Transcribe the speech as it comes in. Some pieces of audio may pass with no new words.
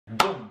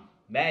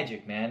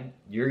magic, man.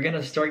 You're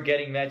gonna start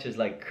getting matches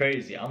like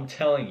crazy, I'm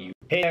telling you.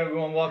 Hey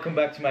everyone, welcome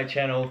back to my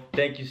channel.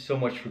 Thank you so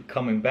much for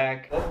coming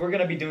back. What we're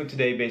gonna be doing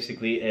today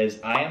basically is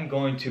I am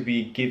going to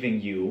be giving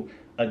you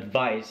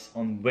advice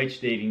on which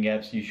dating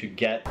apps you should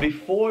get.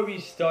 Before we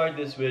start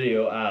this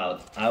video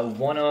out, I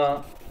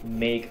wanna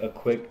make a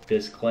quick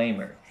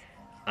disclaimer.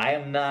 I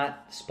am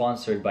not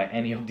sponsored by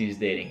any of these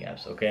dating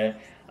apps, okay?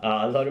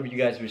 A lot of you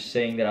guys were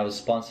saying that I was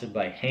sponsored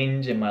by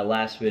Hinge in my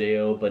last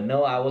video, but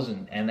no, I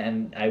wasn't,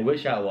 and I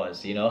wish I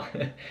was, you know?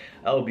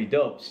 That would be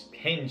dope.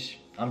 Hinge,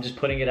 I'm just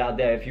putting it out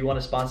there. If you want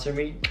to sponsor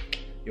me,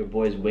 your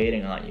boy's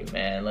waiting on you,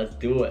 man. Let's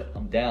do it.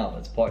 I'm down.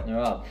 Let's partner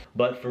up.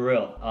 But for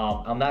real,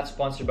 I'm not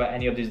sponsored by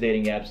any of these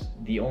dating apps.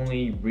 The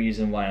only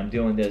reason why I'm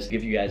doing this is to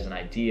give you guys an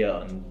idea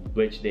on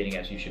which dating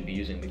apps you should be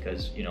using,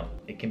 because, you know,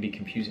 it can be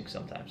confusing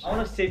sometimes. I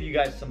want to save you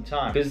guys some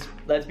time because,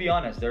 let's be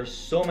honest, there's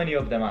so many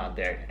of them out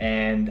there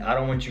and I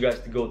don't want you guys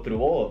to go through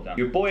all of them.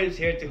 Your boy is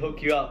here to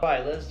hook you up. All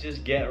right, let's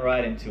just get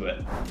right into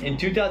it. In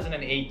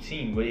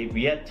 2018,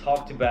 we had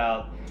talked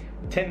about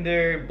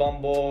Tinder,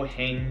 Bumble,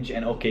 Hinge,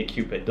 and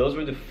OkCupid. Those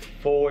were the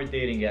 4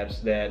 dating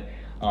apps that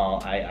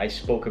I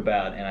spoke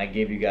about and I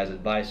gave you guys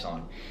advice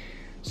on.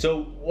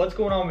 So what's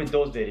going on with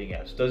those dating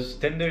apps? Does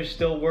Tinder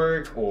still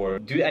work, or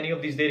do any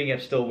of these dating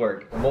apps still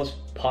work? The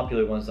most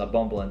popular ones are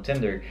Bumble and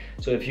Tinder.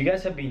 So if you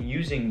guys have been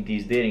using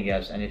these dating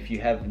apps and if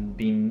you have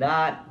been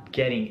not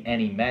getting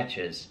any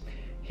matches,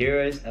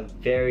 here is a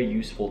very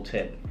useful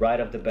tip right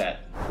off the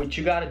bat. What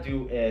you gotta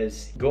do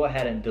is go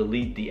ahead and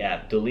delete the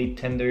app. Delete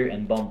Tinder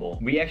and Bumble.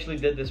 We actually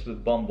did this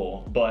with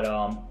Bumble, but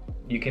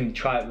you can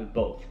try it with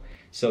both.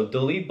 So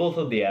delete both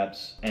of the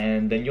apps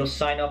and then you'll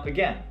sign up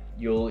again.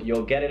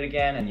 You'll get it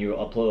again and you'll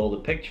upload all the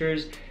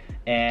pictures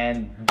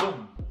and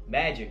boom,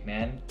 magic,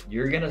 man.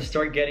 You're gonna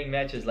start getting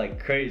matches like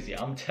crazy,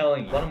 I'm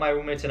telling you. One of my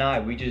roommates and I,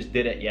 we just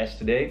did it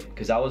yesterday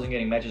because I wasn't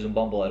getting matches on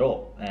Bumble at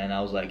all. And I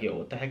was like, yo,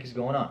 what the heck is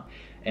going on?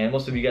 And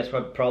most of you guys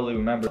probably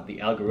remember the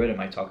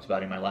algorithm I talked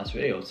about in my last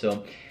video.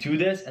 So do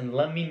this and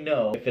let me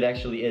know if it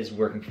actually is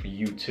working for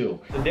you too.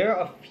 So there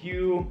are a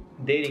few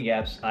dating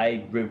apps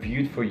I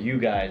reviewed for you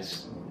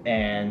guys,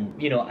 and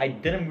you know, I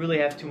didn't really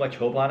have too much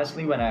hope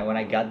honestly when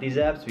I got these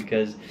apps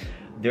because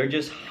they're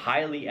just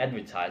highly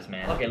advertised,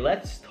 man. Okay,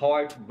 let's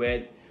start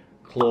with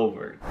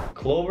Clover.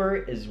 Clover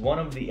is one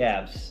of the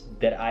apps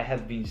that I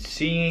have been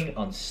seeing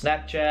on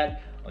Snapchat,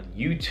 on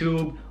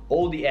YouTube.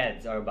 All the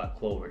ads are about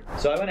Clover.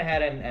 So I went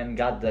ahead and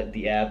got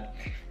the app.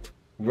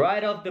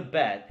 Right off the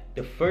bat,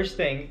 the first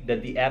thing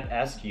that the app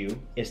asks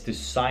you is to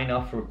sign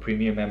up for a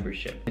premium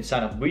membership. You can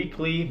sign up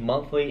weekly,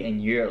 monthly,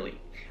 and yearly.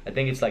 I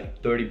think it's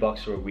like 30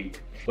 bucks for a week.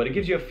 But it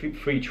gives you a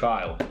free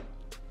trial,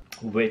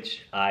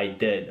 which I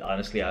did.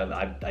 Honestly,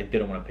 I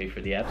didn't want to pay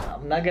for the app.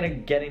 I'm not gonna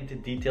get into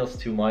details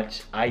too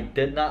much. I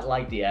did not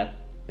like the app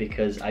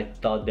because I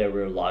thought there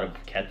were a lot of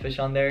catfish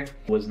on there.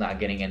 Was not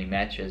getting any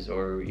matches,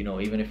 or you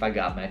know, even if I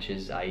got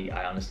matches, I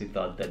honestly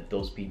thought that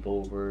those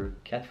people were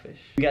catfish.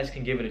 You guys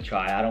can give it a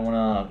try. I don't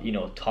want to, you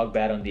know, talk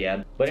bad on the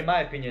app, but in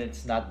my opinion,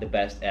 it's not the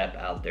best app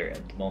out there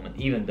at the moment,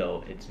 even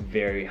though it's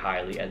very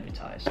highly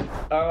advertised.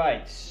 All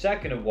right,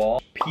 second of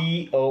all,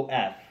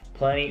 POF,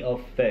 Plenty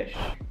of Fish.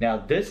 Now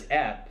this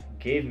app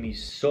gave me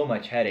so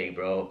much headache,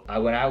 bro.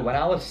 When I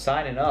was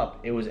signing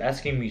up, it was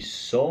asking me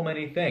so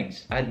many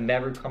things. I had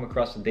never come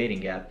across a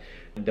dating app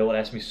that would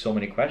ask me so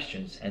many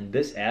questions, and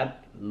this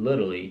app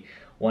literally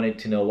wanted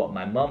to know what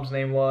my mom's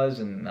name was,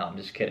 and no, I'm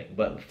just kidding,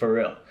 but for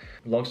real.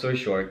 Long story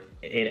short,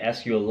 it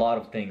asks you a lot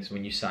of things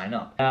when you sign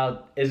up.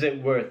 Now, is it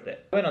worth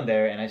it? I went on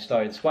there and I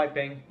started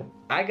swiping.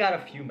 I got a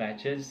few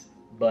matches,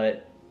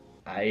 but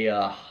I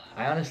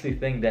honestly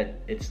think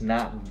that it's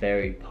not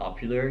very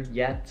popular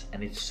yet,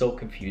 and it's so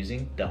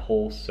confusing. The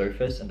whole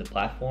surface and the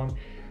platform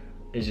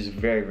is just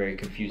very, very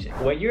confusing.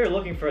 When you're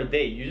looking for a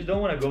date, you just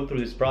don't want to go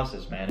through this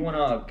process, man. You want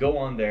to go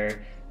on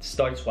there,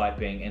 start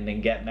swiping, and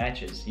then get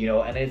matches, you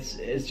know, and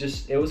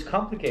it was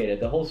complicated.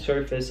 The whole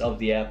surface of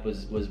the app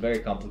was very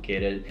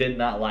complicated. Did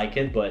not like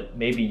it, but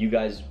maybe you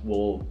guys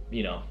will,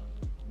 you know,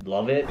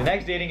 love it. The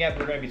next dating app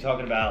we're going to be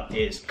talking about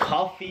is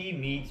Coffee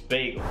Meets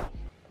Bagel.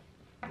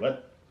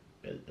 What?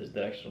 Is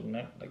the actual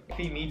name? Like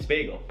Coffee Meets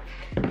Bagel.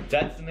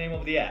 That's the name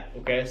of the app,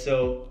 okay?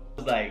 So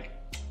I was like,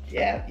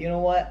 yeah, you know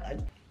what?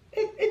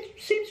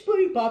 It seems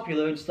pretty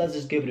popular. Let's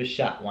just give it a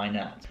shot. Why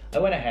not? I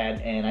went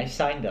ahead and I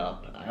signed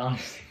up. I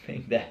honestly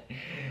think that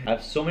I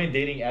have so many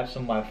dating apps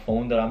on my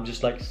phone that I'm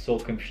just like so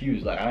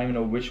confused. Like I don't even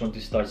know which one to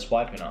start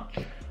swiping on.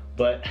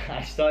 But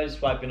I started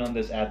swiping on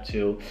this app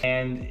too,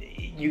 and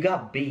you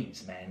got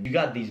beans, man. You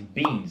got these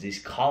beans, these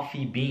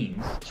coffee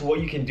beans. So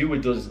what you can do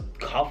with those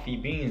coffee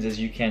beans is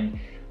you can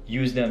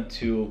use them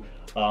to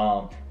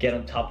get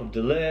on top of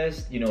the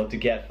list, you know, to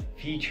get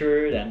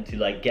featured and to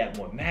like get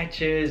more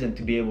matches and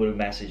to be able to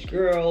message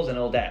girls and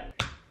all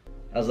that.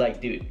 I was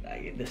like, dude,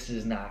 this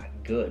is not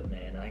good,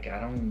 man. Like, I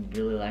don't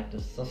really like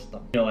the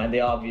system. You know, and they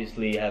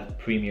obviously have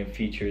premium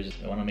features.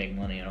 They want to make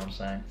money, you know what I'm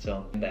saying?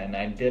 So, and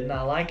I did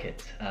not like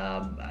it.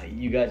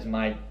 You guys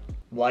might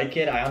like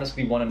it. I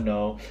honestly want to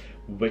know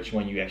which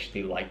one you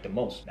actually like the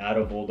most out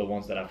of all the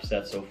ones that I've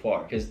said so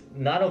far. Because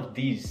none of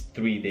these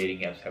 3 dating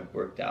apps have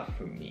worked out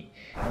for me.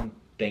 I don't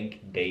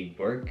think they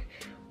work,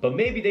 but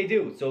maybe they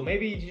do. So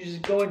maybe you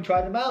just go and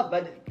try them out,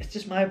 but it's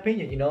just my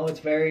opinion, you know, it's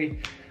very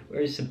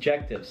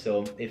subjective.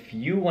 So if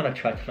you want to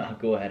try them out,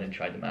 go ahead and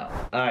try them out.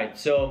 All right,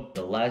 so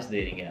the last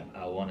dating app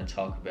I want to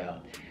talk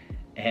about,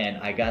 and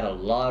I got a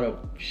lot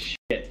of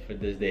shit for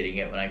this dating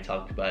app when I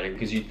talked about it,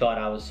 because you thought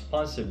I was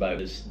sponsored by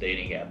this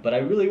dating app, but I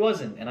really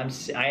wasn't, and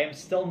I am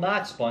still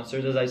not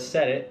sponsored, as I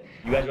said it.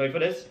 You guys ready for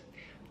this?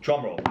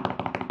 Drum roll.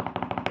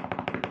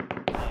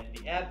 And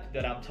the app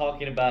that I'm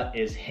talking about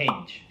is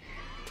Hinge.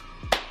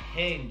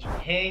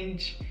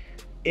 Hinge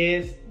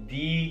is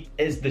the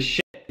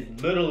shit.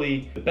 It's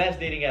literally the best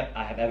dating app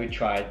I have ever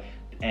tried,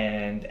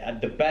 and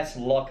the best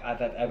luck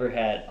I've ever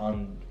had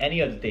on any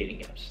of the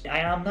dating apps.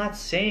 And I'm not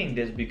saying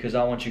this because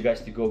I want you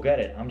guys to go get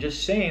it. I'm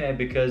just saying it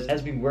because it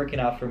has been working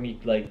out for me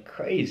like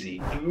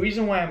crazy. The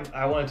reason why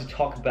I wanted to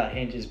talk about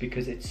Hinge is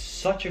because it's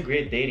such a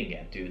great dating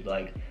app, dude.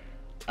 Like,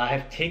 I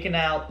have taken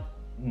out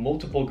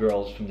multiple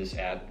girls from this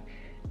app,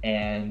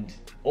 and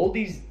all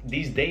these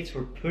dates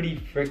were pretty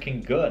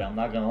freaking good, I'm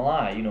not gonna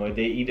lie. You know,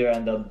 they either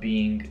end up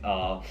being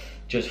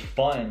just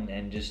fun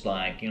and just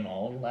like, you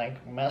know,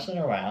 like messing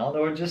around,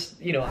 or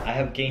just, you know, I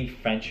have gained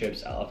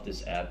friendships out of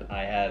this app.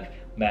 I have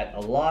met a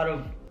lot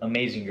of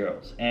amazing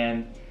girls,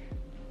 and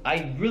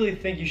I really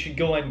think you should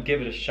go and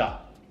give it a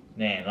shot,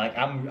 man. Like,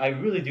 I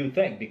really do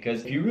think,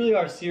 because if you really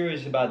are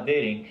serious about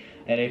dating,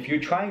 and if you're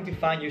trying to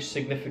find your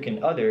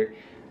significant other,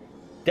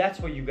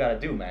 that's what you gotta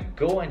do, man.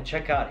 Go and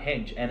check out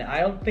Hinge. And I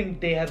don't think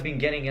they have been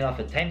getting enough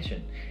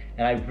attention,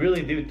 and I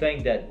really do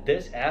think that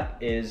this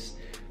app is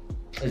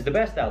the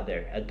best out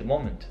there at the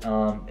moment.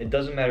 It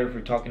doesn't matter if we're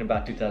talking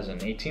about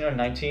 2018 or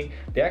 19,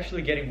 they're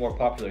actually getting more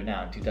popular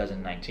now in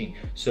 2019.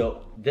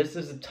 So this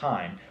is the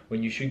time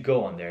when you should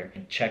go on there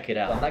and check it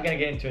out. I'm not gonna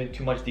get into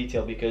too much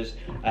detail because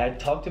I had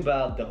talked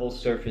about the whole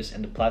surface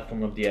and the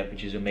platform of the app,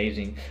 which is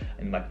amazing,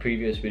 in my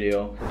previous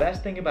video. The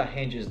best thing about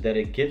Hinge is that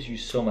it gives you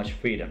so much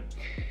freedom.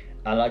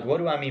 Like, what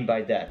do I mean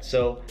by that?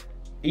 So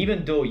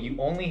even though you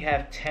only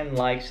have 10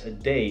 likes a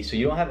day, so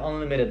you don't have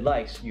unlimited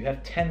likes, you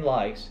have 10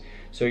 likes,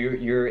 so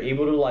you're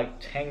able to like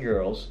 10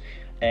 girls,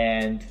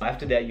 and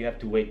after that you have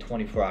to wait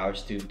 24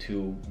 hours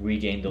to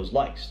regain those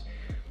likes.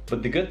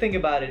 But the good thing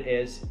about it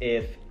is,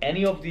 if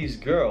any of these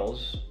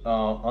girls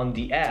on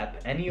the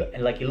app,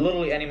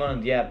 literally anyone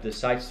on the app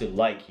decides to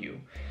like you,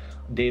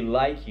 they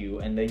like you,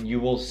 and then you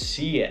will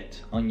see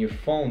it on your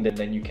phone,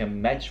 then you can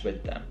match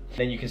with them.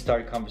 Then you can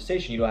start a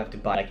conversation. You don't have to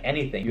buy like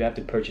anything, you have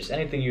to purchase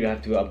anything, you don't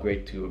have to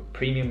upgrade to a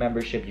premium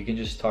membership. You can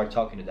just start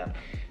talking to them.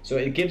 So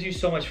it gives you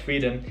so much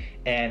freedom,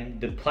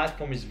 and the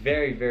platform is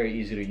very, very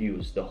easy to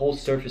use. The whole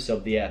surface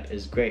of the app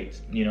is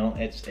great. You know,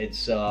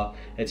 it's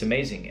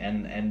amazing,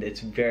 and it's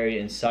very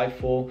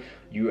insightful.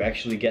 You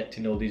actually get to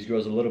know these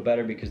girls a little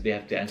better because they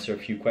have to answer a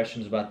few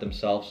questions about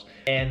themselves.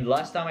 And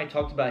last time I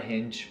talked about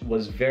Hinge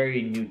was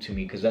very new to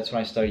me, because that's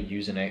when I started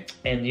using it.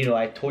 And you know,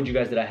 I told you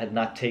guys that I had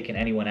not taken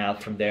anyone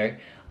out from there.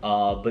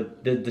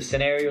 But the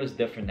scenario is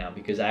different now,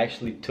 because I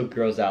actually took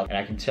girls out, and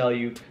I can tell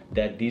you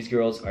that these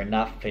girls are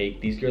not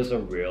fake. These girls are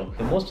real.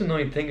 The most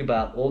annoying thing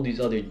about all these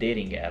other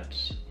dating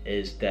apps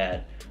is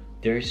that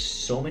there's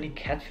so many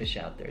catfish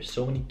out there,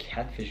 so many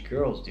catfish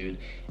girls, dude,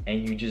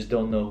 and you just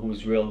don't know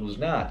who's real, who's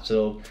not.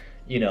 So,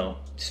 you know,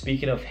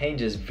 speaking of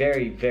Hinge, is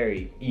very,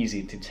 very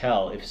easy to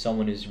tell if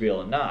someone is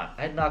real or not.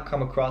 I had not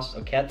come across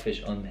a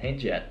catfish on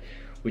Hinge yet,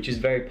 which is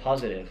very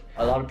positive.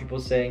 A lot of people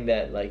saying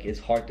that like it's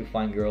hard to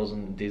find girls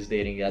on these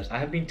dating apps. I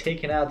have been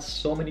taking out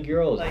so many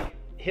girls. Like,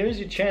 here's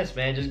your chance,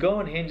 man. Just go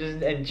on Hinge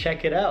and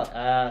check it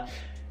out.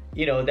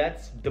 You know,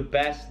 that's the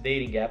best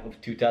dating app of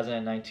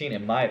 2019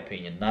 in my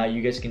opinion. Now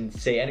you guys can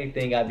say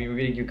anything. I've been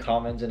reading your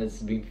comments, and it's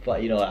been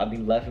fun. You know, I've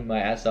been laughing my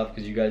ass off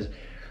because you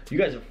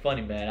guys are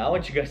funny, man. I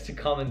want you guys to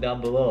comment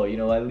down below. You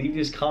know, I leave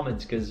these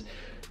comments because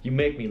you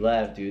make me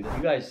laugh, dude.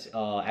 You guys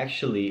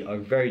actually are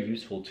very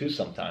useful too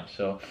sometimes.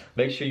 So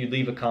make sure you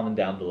leave a comment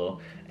down below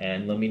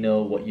and let me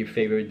know what your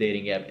favorite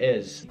dating app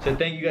is. So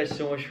thank you guys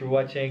so much for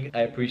watching.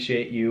 I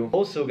appreciate you.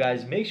 Also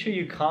guys, make sure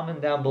you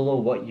comment down below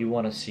what you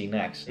want to see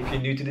next. If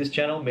you're new to this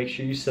channel, make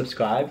sure you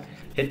subscribe.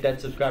 Hit that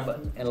subscribe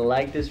button and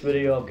like this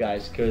video up,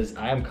 guys, because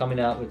I am coming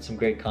out with some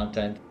great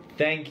content.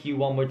 Thank you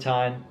one more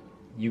time.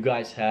 You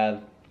guys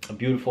have a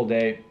beautiful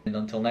day, and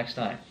until next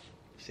time.